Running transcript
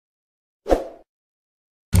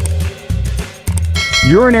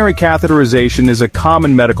Urinary catheterization is a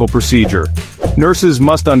common medical procedure. Nurses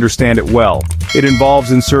must understand it well. It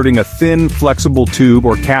involves inserting a thin, flexible tube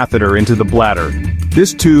or catheter into the bladder.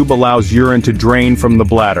 This tube allows urine to drain from the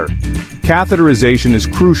bladder. Catheterization is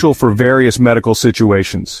crucial for various medical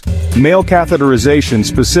situations. Male catheterization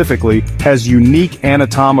specifically has unique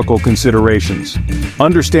anatomical considerations.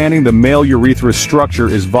 Understanding the male urethra structure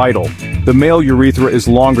is vital. The male urethra is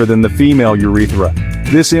longer than the female urethra.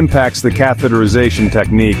 This impacts the catheterization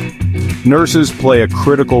technique. Nurses play a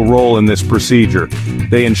critical role in this procedure.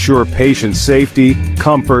 They ensure patient safety,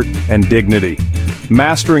 comfort, and dignity.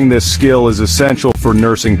 Mastering this skill is essential for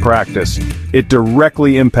nursing practice. It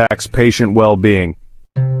directly impacts patient well-being.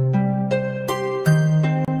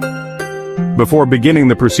 Before beginning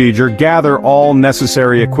the procedure, gather all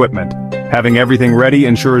necessary equipment. Having everything ready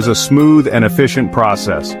ensures a smooth and efficient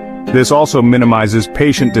process. This also minimizes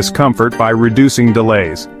patient discomfort by reducing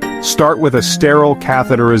delays. Start with a sterile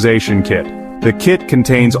catheterization kit. The kit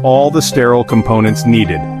contains all the sterile components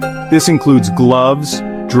needed. This includes gloves,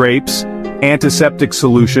 drapes, antiseptic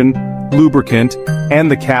solution, lubricant, and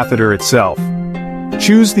the catheter itself.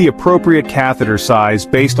 Choose the appropriate catheter size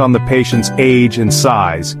based on the patient's age and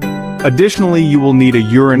size. Additionally, you will need a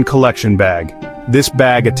urine collection bag. This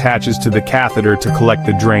bag attaches to the catheter to collect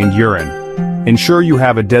the drained urine. Ensure you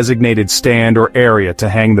have a designated stand or area to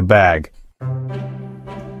hang the bag.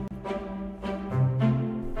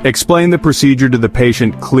 Explain the procedure to the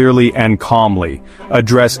patient clearly and calmly.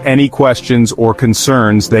 Address any questions or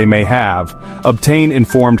concerns they may have. Obtain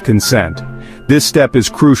informed consent. This step is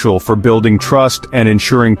crucial for building trust and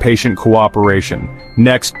ensuring patient cooperation.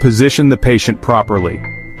 Next, position the patient properly.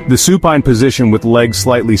 The supine position with legs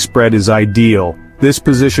slightly spread is ideal. This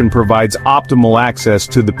position provides optimal access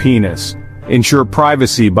to the penis. Ensure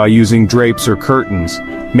privacy by using drapes or curtains.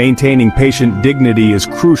 Maintaining patient dignity is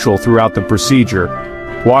crucial throughout the procedure.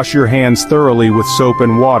 Wash your hands thoroughly with soap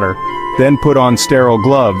and water, then put on sterile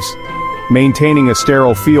gloves. Maintaining a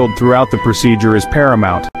sterile field throughout the procedure is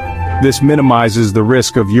paramount. This minimizes the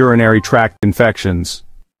risk of urinary tract infections.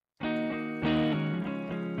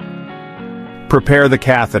 Prepare the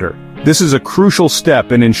catheter. This is a crucial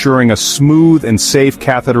step in ensuring a smooth and safe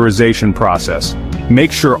catheterization process.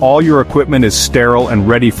 Make sure all your equipment is sterile and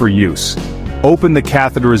ready for use. Open the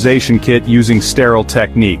catheterization kit using sterile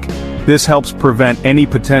technique. This helps prevent any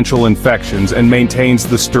potential infections and maintains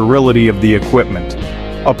the sterility of the equipment.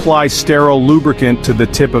 Apply sterile lubricant to the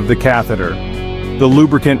tip of the catheter. The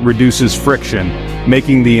lubricant reduces friction,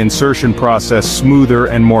 making the insertion process smoother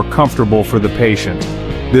and more comfortable for the patient.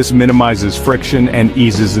 This minimizes friction and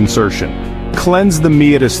eases insertion. Cleanse the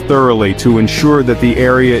meatus thoroughly to ensure that the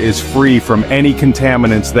area is free from any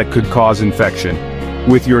contaminants that could cause infection.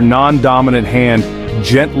 With your non-dominant hand,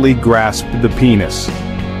 gently grasp the penis.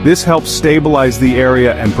 This helps stabilize the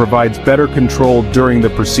area and provides better control during the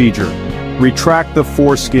procedure. Retract the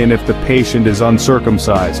foreskin if the patient is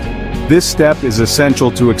uncircumcised. This step is essential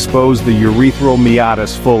to expose the urethral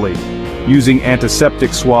meatus fully. Using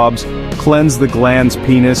antiseptic swabs, cleanse the glans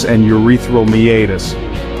penis and urethral meatus.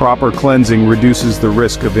 Proper cleansing reduces the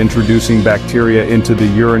risk of introducing bacteria into the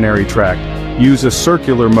urinary tract. Use a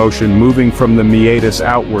circular motion moving from the meatus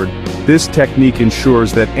outward. This technique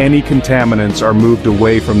ensures that any contaminants are moved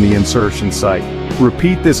away from the insertion site.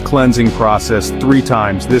 Repeat this cleansing process 3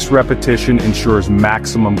 times. This repetition ensures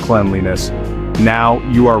maximum cleanliness. Now,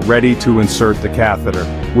 you are ready to insert the catheter.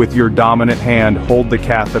 With your dominant hand, hold the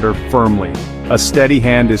catheter firmly. A steady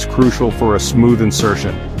hand is crucial for a smooth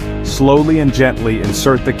insertion. Slowly and gently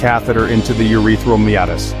insert the catheter into the urethral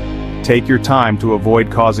meatus. Take your time to avoid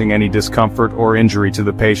causing any discomfort or injury to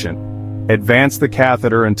the patient. Advance the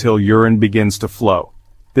catheter until urine begins to flow.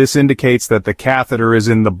 This indicates that the catheter is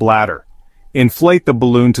in the bladder. Inflate the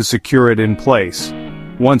balloon to secure it in place.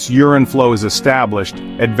 Once urine flow is established,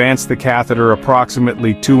 advance the catheter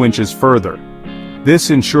approximately 2 inches further.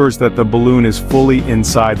 This ensures that the balloon is fully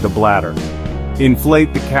inside the bladder.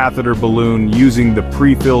 Inflate the catheter balloon using the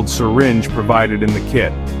pre-filled syringe provided in the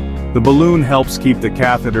kit. The balloon helps keep the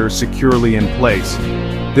catheter securely in place.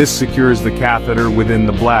 This secures the catheter within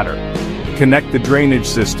the bladder. Connect the drainage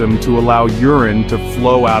system to allow urine to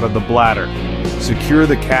flow out of the bladder. Secure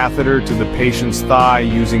the catheter to the patient's thigh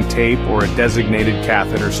using tape or a designated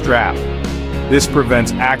catheter strap. This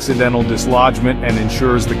prevents accidental dislodgement and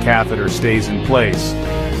ensures the catheter stays in place.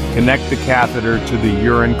 Connect the catheter to the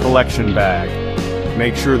urine collection bag.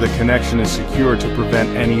 Make sure the connection is secure to prevent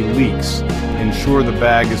any leaks. Ensure the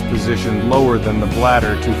bag is positioned lower than the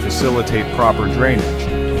bladder to facilitate proper drainage.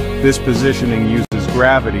 This positioning uses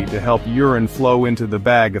gravity to help urine flow into the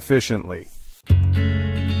bag efficiently.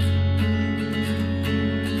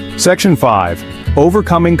 Section 5.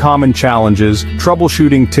 Overcoming common challenges,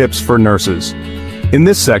 troubleshooting tips for nurses. In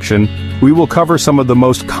this section, we will cover some of the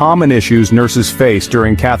most common issues nurses face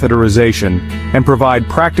during catheterization and provide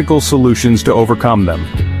practical solutions to overcome them.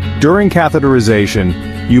 During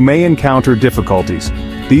catheterization, you may encounter difficulties.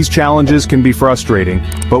 These challenges can be frustrating,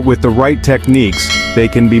 but with the right techniques, they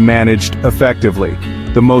can be managed effectively.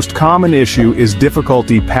 The most common issue is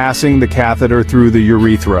difficulty passing the catheter through the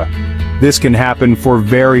urethra. This can happen for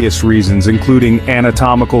various reasons, including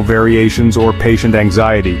anatomical variations or patient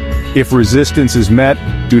anxiety. If resistance is met,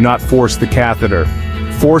 do not force the catheter.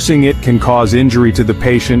 Forcing it can cause injury to the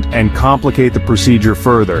patient and complicate the procedure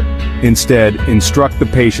further. Instead, instruct the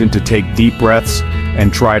patient to take deep breaths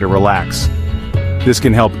and try to relax. This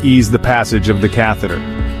can help ease the passage of the catheter.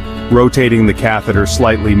 Rotating the catheter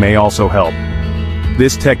slightly may also help.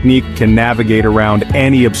 This technique can navigate around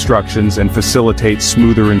any obstructions and facilitate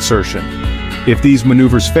smoother insertion. If these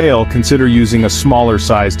maneuvers fail, consider using a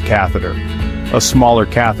smaller-sized catheter. A smaller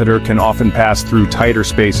catheter can often pass through tighter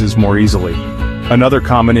spaces more easily. Another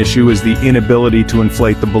common issue is the inability to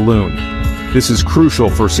inflate the balloon. This is crucial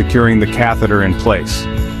for securing the catheter in place.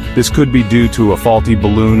 This could be due to a faulty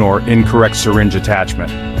balloon or incorrect syringe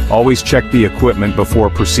attachment. Always check the equipment before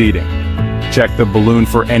proceeding. Check the balloon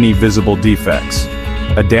for any visible defects.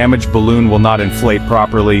 A damaged balloon will not inflate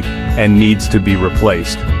properly and needs to be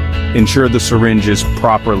replaced. Ensure the syringe is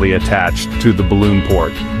properly attached to the balloon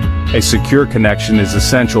port. A secure connection is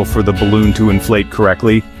essential for the balloon to inflate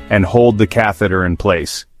correctly and hold the catheter in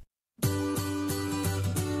place.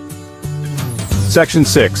 Section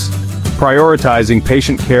 6. Prioritizing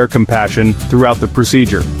patient care compassion throughout the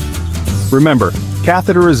procedure. Remember,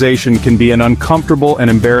 catheterization can be an uncomfortable and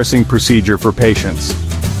embarrassing procedure for patients.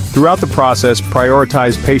 Throughout the process,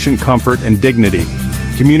 prioritize patient comfort and dignity.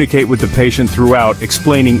 Communicate with the patient throughout,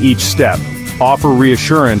 explaining each step. Offer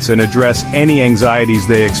reassurance and address any anxieties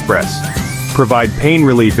they express. Provide pain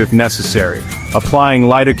relief if necessary. Applying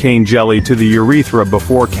lidocaine jelly to the urethra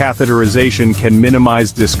before catheterization can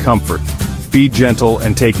minimize discomfort. Be gentle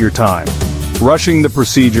and take your time. Rushing the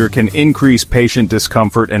procedure can increase patient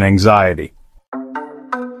discomfort and anxiety.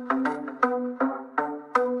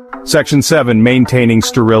 Section 7. Maintaining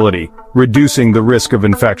sterility, reducing the risk of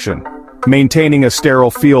infection. Maintaining a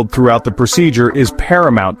sterile field throughout the procedure is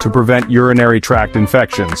paramount to prevent urinary tract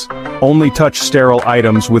infections. Only touch sterile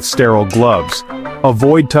items with sterile gloves.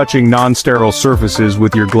 Avoid touching non-sterile surfaces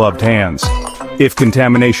with your gloved hands. If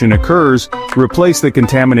contamination occurs, replace the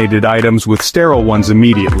contaminated items with sterile ones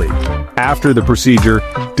immediately. After the procedure,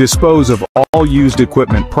 dispose of all used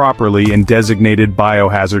equipment properly in designated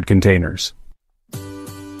biohazard containers.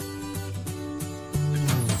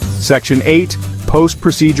 Section 8.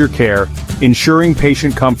 Post-procedure care, ensuring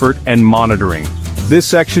patient comfort and monitoring. This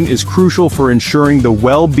section is crucial for ensuring the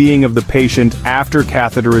well-being of the patient after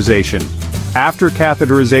catheterization. After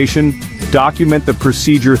catheterization, document the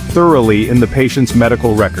procedure thoroughly in the patient's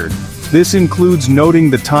medical record. This includes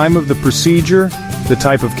noting the time of the procedure, the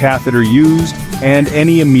type of catheter used, and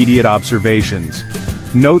any immediate observations.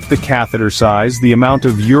 Note the catheter size, the amount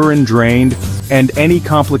of urine drained, and any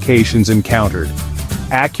complications encountered.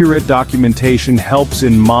 Accurate documentation helps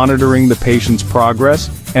in monitoring the patient's progress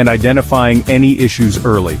and identifying any issues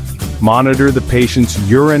early. Monitor the patient's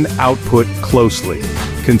urine output closely.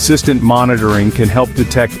 Consistent monitoring can help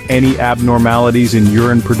detect any abnormalities in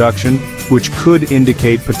urine production, which could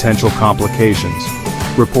indicate potential complications.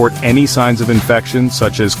 Report any signs of infection,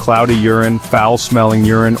 such as cloudy urine, foul-smelling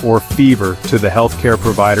urine, or fever, to the healthcare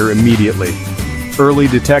provider immediately. Early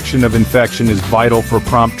detection of infection is vital for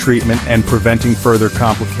prompt treatment and preventing further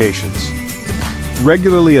complications.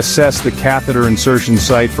 Regularly assess the catheter insertion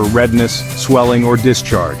site for redness, swelling, or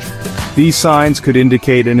discharge. These signs could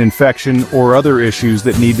indicate an infection or other issues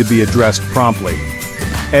that need to be addressed promptly.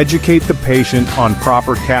 Educate the patient on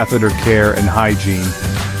proper catheter care and hygiene.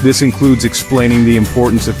 This includes explaining the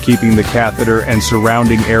importance of keeping the catheter and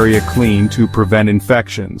surrounding area clean to prevent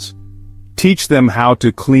infections. Teach them how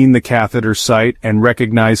to clean the catheter site and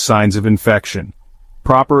recognize signs of infection.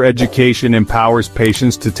 Proper education empowers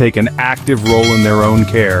patients to take an active role in their own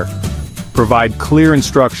care. Provide clear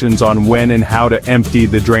instructions on when and how to empty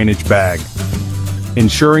the drainage bag.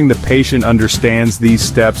 Ensuring the patient understands these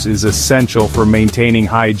steps is essential for maintaining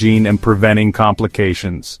hygiene and preventing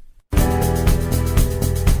complications.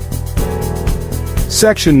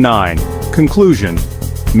 Section 9. Conclusion.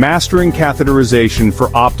 Mastering catheterization for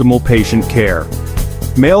optimal patient care.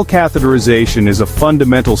 Male catheterization is a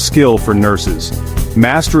fundamental skill for nurses.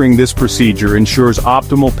 Mastering this procedure ensures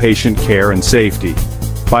optimal patient care and safety.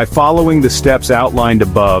 By following the steps outlined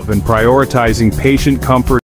above and prioritizing patient comfort